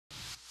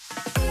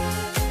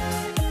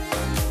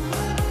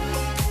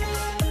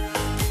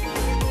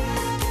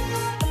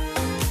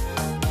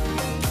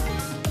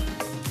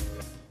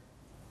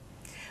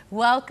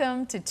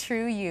Welcome to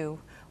True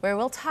You, where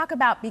we'll talk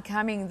about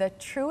becoming the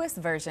truest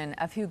version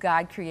of who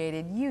God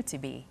created you to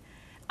be.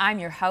 I'm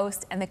your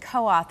host and the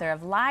co-author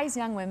of Lies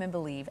Young Women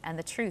Believe and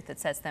the Truth That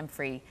Sets Them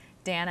Free,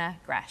 Dannah.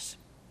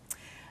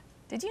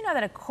 Did you know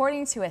that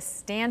according to a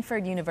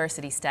Stanford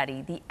University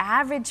study, the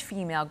average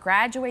female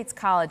graduates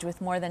college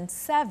with more than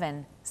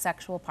 7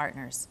 sexual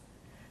partners?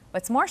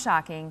 What's more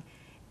shocking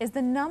is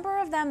the number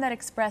of them that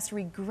express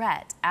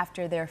regret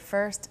after their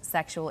first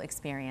sexual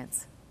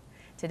experience.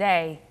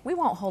 Today, we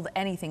won't hold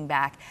anything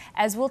back,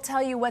 as we'll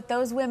tell you what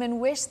those women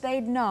wish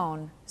they'd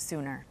known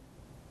sooner.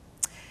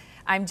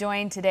 I'm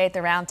joined today at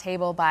the round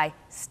table by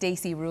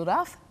Stacy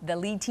Rudolph, the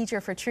lead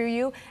teacher for True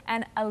You,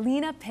 and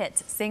Alina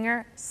Pitts,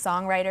 singer,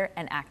 songwriter,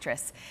 and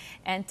actress.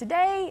 And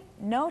today,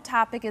 no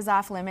topic is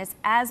off limits,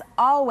 as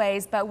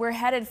always, but we're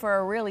headed for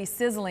a really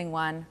sizzling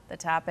one, the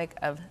topic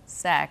of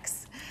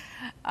sex.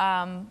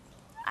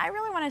 I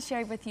really want to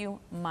share with you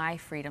my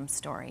freedom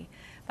story,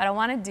 but I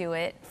want to do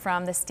it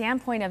from the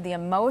standpoint of the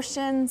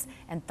emotions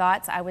and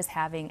thoughts I was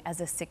having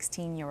as a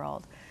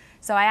 16-year-old.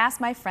 So I asked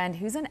my friend,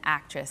 who's an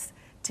actress,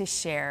 to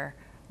share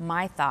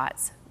my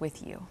thoughts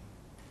with you.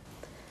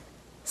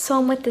 So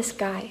I'm with this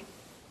guy.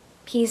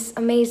 He's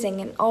amazing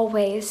in all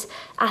ways,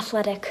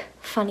 athletic,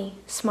 funny,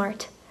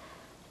 smart.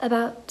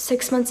 About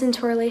 6 months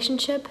into a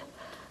relationship,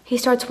 he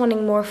starts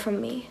wanting more from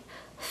me,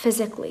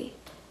 physically.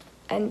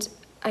 And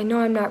I know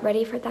I'm not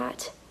ready for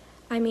that.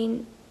 I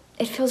mean,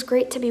 it feels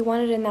great to be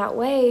wanted in that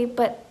way,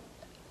 but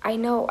I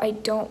know I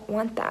don't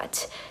want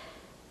that.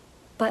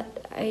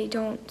 But I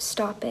don't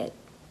stop it.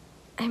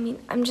 I mean,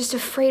 I'm just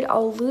afraid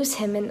I'll lose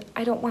him, and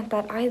I don't want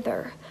that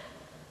either.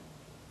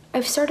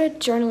 I've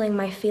started journaling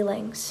my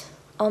feelings,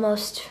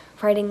 almost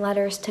writing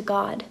letters to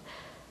God.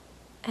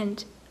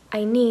 And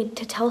I need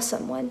to tell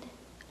someone.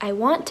 I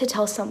want to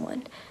tell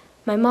someone.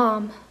 My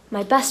mom,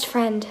 my best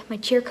friend, my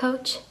cheer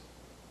coach.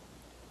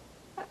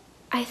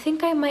 I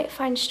think I might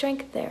find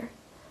strength there.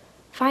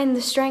 Find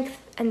the strength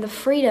and the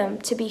freedom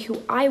to be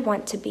who I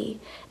want to be,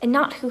 and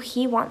not who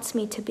he wants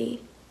me to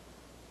be.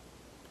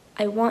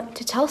 I want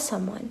to tell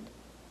someone,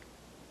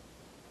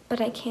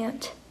 but I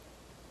can't.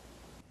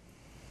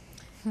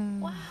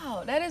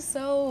 Wow, that is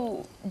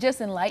so just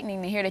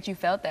enlightening to hear that you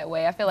felt that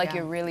way. I feel like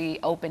you're really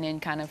open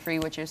and kind of free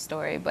with your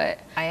story, but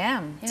I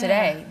am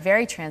today,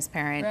 very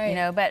transparent, right. You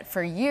know, but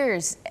for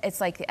years, it's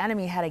like the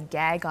enemy had a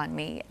gag on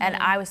me, and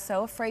I was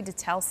so afraid to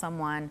tell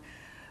someone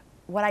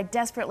what I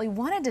desperately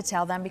wanted to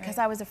tell them because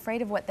I was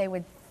afraid of what they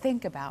would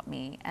think about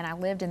me, and I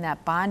lived in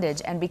that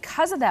bondage, and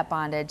because of that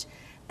bondage,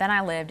 then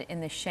I lived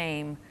in the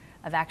shame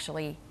of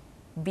actually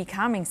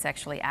becoming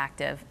sexually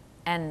active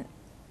and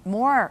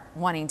more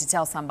wanting to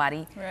tell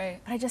somebody, but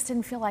I just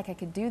didn't feel like I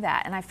could do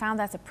that. And I found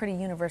that's a pretty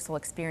universal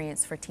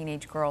experience for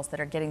teenage girls that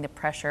are getting the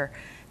pressure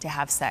to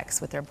have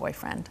sex with their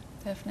boyfriend.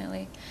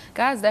 Definitely.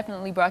 God's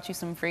definitely brought you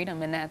some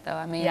freedom in that, though.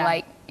 I mean,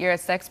 like, you're a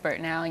sexpert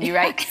now, and you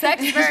write.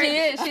 Sexpert. She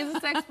is. She's a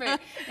sexpert,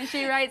 and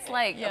she writes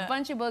like a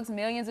bunch of books.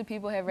 Millions of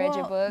people have read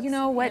your books. You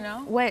know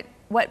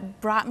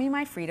what brought me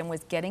my freedom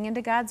was getting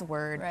into God's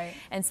Word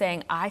and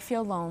saying, I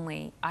feel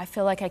lonely. I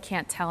feel like I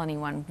can't tell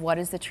anyone. What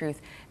is the truth?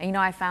 And you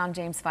know, I found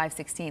James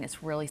 5:16.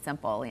 It's really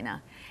simple,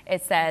 Alina.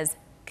 It says,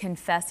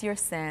 confess your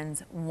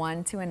sins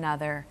one to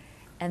another,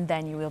 and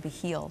then you will be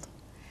healed.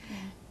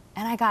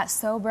 And I got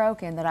so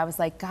broken that I was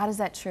like, God, is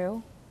that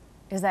true?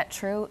 Is that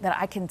true? That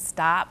I can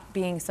stop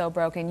being so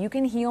broken? You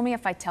can heal me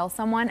if I tell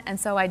someone. And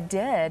so I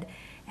did.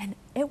 And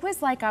it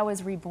was like I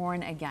was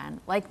reborn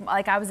again. Like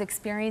I was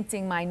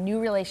experiencing my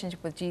new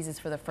relationship with Jesus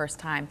for the first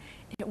time.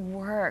 It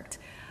worked.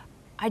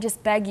 I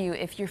just beg you,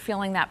 if you're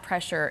feeling that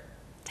pressure,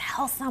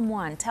 tell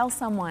someone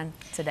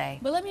today.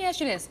 But let me ask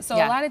you this. So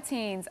a lot of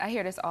teens, I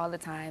hear this all the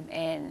time,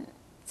 and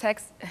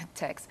sex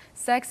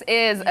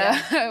is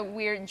a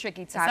weird and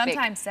tricky topic.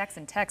 Sometimes sex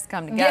and text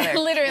come together. Yeah,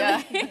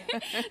 literally.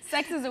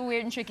 Sex is a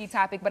weird and tricky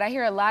topic, but I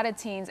hear a lot of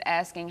teens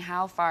asking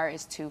how far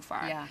is too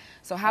far.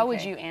 So how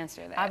would you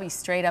answer that? I'll be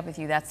straight up with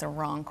you. That's the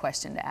wrong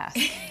question to ask.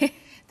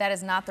 That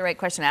is not the right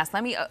question to ask.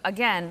 Let me,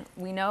 again,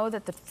 we know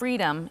that the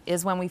freedom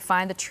is when we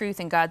find the truth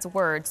in God's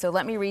Word. So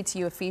let me read to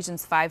you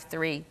Ephesians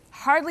 5:3.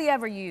 Hardly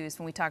ever used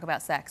when we talk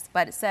about sex,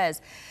 but it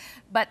says,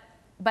 but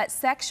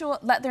sexual,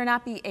 let there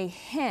not be a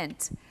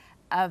hint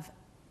of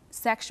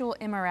sexual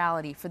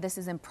immorality, for this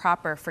is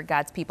improper for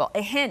God's people.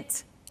 A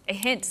hint,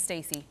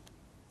 Stacy.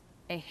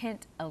 A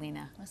hint,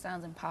 Alina. That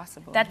sounds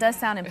impossible. That does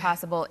sound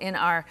impossible in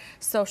our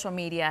social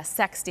media,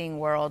 sexting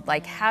world.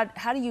 Like,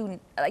 how do you,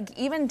 like,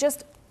 even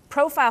just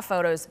profile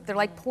photos, they're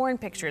like porn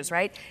pictures,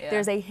 right?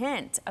 There's a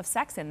hint of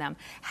sex in them.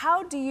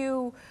 How do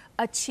you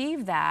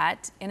achieve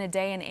that in a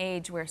day and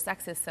age where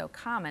sex is so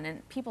common?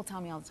 And people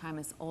tell me all the time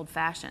it's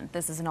old-fashioned.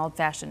 This is an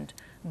old-fashioned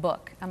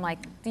book. I'm like,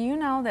 do you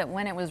know that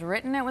when it was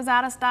written, it was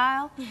out of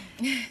style?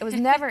 It was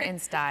never in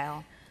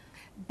style.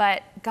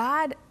 But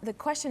God, the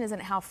question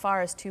isn't how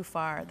far is too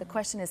far. The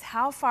question is,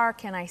 how far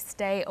can I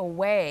stay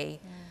away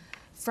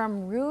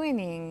from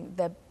ruining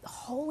the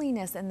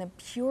holiness and the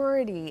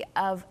purity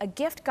of a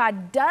gift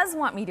God does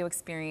want me to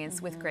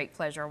experience with great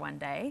pleasure one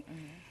day?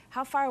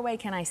 How far away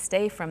can I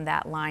stay from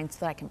that line so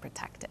that I can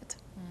protect it?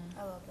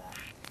 I love that.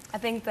 I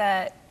think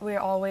that we're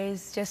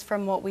always, just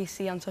from what we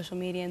see on social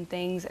media and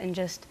things, and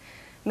just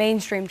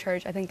mainstream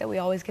church, I think that we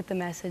always get the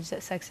message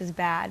that sex is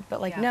bad, but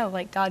like no,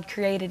 like God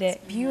created it.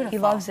 It's beautiful. He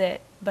loves it,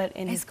 but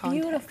in His context.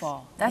 It's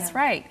beautiful. That's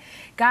right.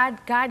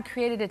 God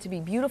created it to be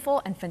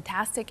beautiful and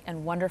fantastic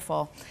and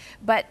wonderful,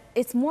 but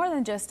it's more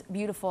than just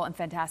beautiful and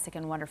fantastic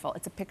and wonderful.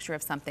 It's a picture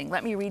of something.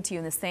 Let me read to you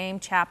in the same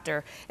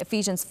chapter,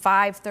 Ephesians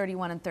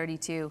 5:31 and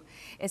 32.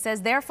 It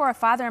says, "Therefore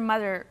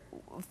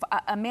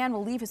a man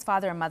will leave his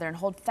father and mother and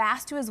hold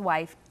fast to his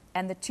wife,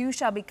 and the two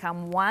shall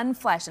become one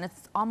flesh." And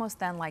it's almost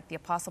then like the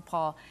Apostle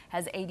Paul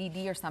has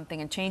ADD or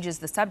something and changes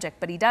the subject,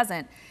 but he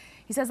doesn't.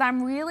 He says,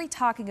 I'm really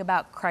talking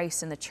about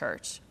Christ and the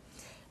church.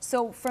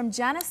 So from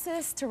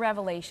Genesis to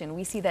Revelation,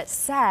 we see that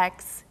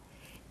sex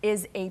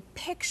is a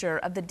picture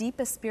of the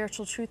deepest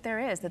spiritual truth there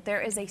is, that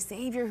there is a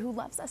Savior who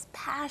loves us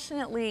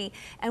passionately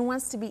and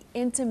wants to be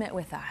intimate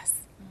with us.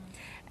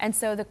 And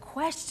so the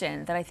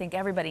question that I think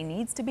everybody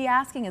needs to be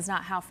asking is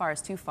not how far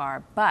is too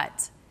far,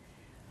 but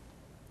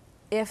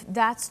if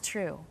that's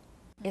true,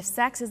 if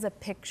sex is a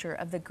picture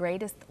of the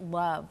greatest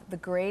love, the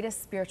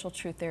greatest spiritual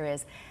truth there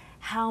is,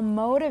 how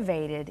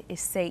motivated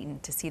is Satan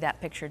to see that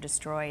picture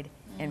destroyed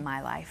in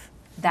my life?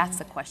 That's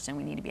the question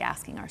we need to be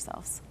asking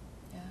ourselves.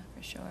 Yeah,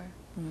 for sure.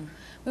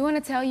 We want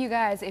to tell you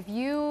guys, if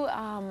you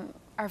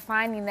are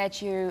finding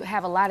that you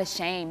have a lot of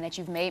shame, that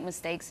you've made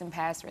mistakes in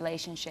past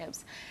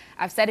relationships,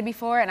 I've said it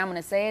before and I'm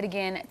going to say it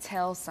again,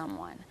 tell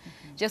someone.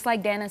 Just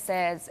like Dannah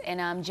says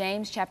in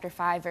James chapter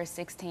 5, verse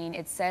 16,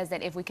 it says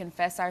that if we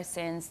confess our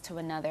sins to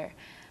another,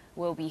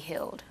 we'll be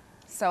healed.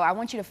 So I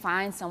want you to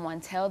find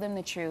someone, tell them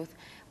the truth.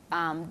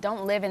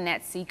 Don't live in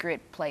that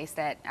secret place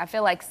that I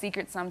feel like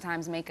secrets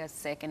sometimes make us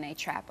sick and they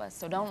trap us.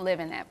 So don't live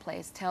in that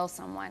place. Tell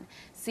someone.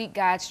 Seek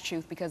God's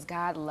truth because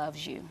God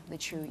loves you, the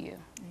true you.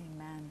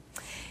 Amen.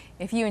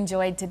 If you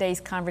enjoyed today's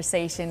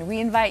conversation, we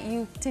invite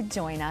you to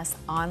join us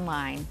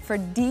online for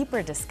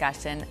deeper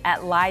discussion at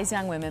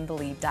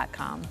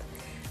liesyoungwomenbelieve.com.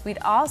 We'd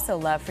also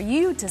love for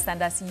you to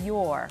send us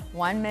your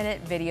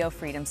 1-minute video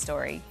freedom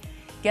story.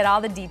 Get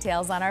all the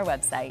details on our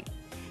website.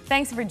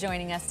 Thanks for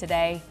joining us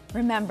today.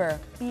 Remember,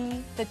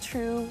 be the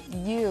true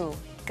you.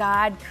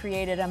 God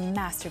created a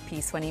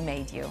masterpiece when He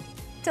made you.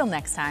 Till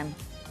next time.